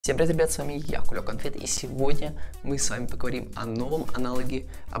Всем привет, ребят, с вами я, КУЛЕК, и сегодня мы с вами поговорим о новом аналоге,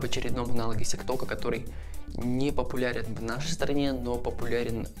 об очередном аналоге ТикТока, который не популярен в нашей стране, но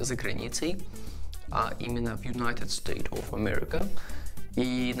популярен за границей, а именно в United States of America,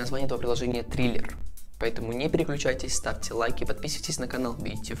 и название этого приложения Triller. Поэтому не переключайтесь, ставьте лайки, подписывайтесь на канал,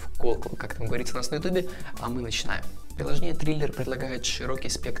 бейте в колокол, как там говорится у нас на ютубе, а мы начинаем. Приложение Triller предлагает широкий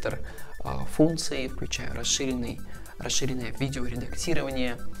спектр функций, включая расширенное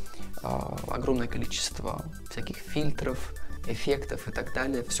видеоредактирование, огромное количество всяких фильтров, эффектов и так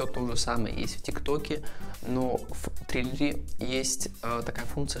далее. Все то же самое есть в ТикТоке, но в Триллере есть такая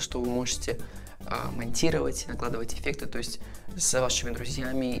функция, что вы можете монтировать, накладывать эффекты, то есть с вашими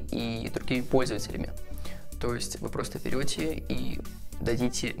друзьями и другими пользователями. То есть вы просто берете и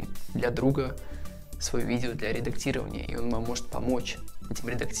дадите для друга свое видео для редактирования, и он вам может помочь этим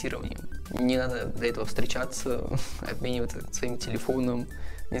редактированием. Не надо для этого встречаться, обмениваться своим телефоном,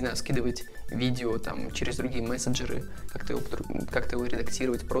 не знаю, скидывать видео там через другие мессенджеры, как-то его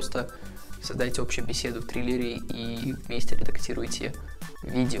редактировать. Просто создайте общую беседу в Триллере и вместе редактируйте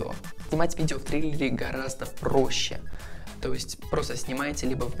видео. Снимать видео в Триллере гораздо проще. То есть просто снимаете,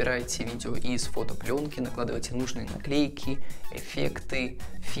 либо выбираете видео из фотопленки, накладываете нужные наклейки, эффекты,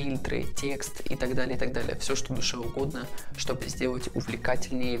 фильтры, текст и так далее, и так далее. Все, что душе угодно, чтобы сделать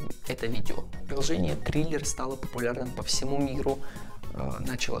увлекательнее это видео. Приложение Triller стало популярным по всему миру,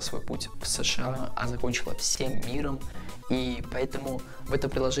 начало свой путь в США, а закончило всем миром. И поэтому в этом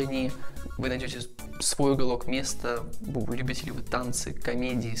приложении вы найдете свой уголок места, любите ли вы танцы,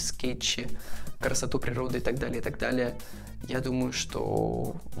 комедии, скетчи, красоту природы и так далее, и так далее. Я думаю,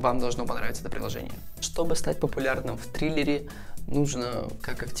 что вам должно понравиться это приложение. Чтобы стать популярным в Триллере, нужно,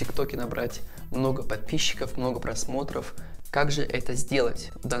 как и в ТикТоке, набрать много подписчиков, много просмотров. Как же это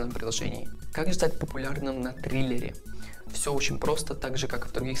сделать в данном приложении? Как же стать популярным на Триллере? Все очень просто, так же, как и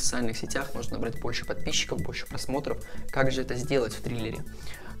в других социальных сетях, нужно набрать больше подписчиков, больше просмотров. Как же это сделать в Триллере?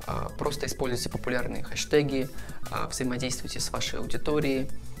 Просто используйте популярные хэштеги, взаимодействуйте с вашей аудиторией,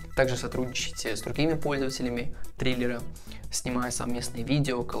 также сотрудничайте с другими пользователями Триллера, снимая совместные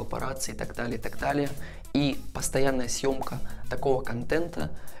видео, коллаборации и так далее, и так далее. И постоянная съемка такого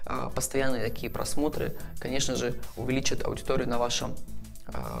контента, постоянные такие просмотры, конечно же, увеличат аудиторию на вашем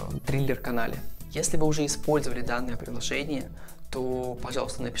Триллер-канале. Если вы уже использовали данное приложение, то,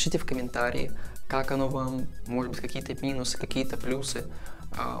 пожалуйста, напишите в комментарии, как оно вам, может быть, какие-то минусы, какие-то плюсы.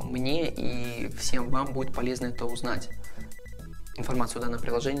 Мне и всем вам будет полезно это узнать. Информацию о данном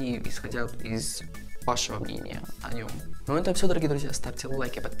приложении, исходя из вашего мнения о нем. Ну это все, дорогие друзья. Ставьте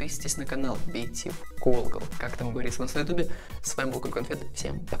лайки, подписывайтесь на канал, бейте в колокол, как там говорится у нас на ютубе. С вами был КУЛЕК.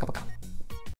 Всем пока-пока.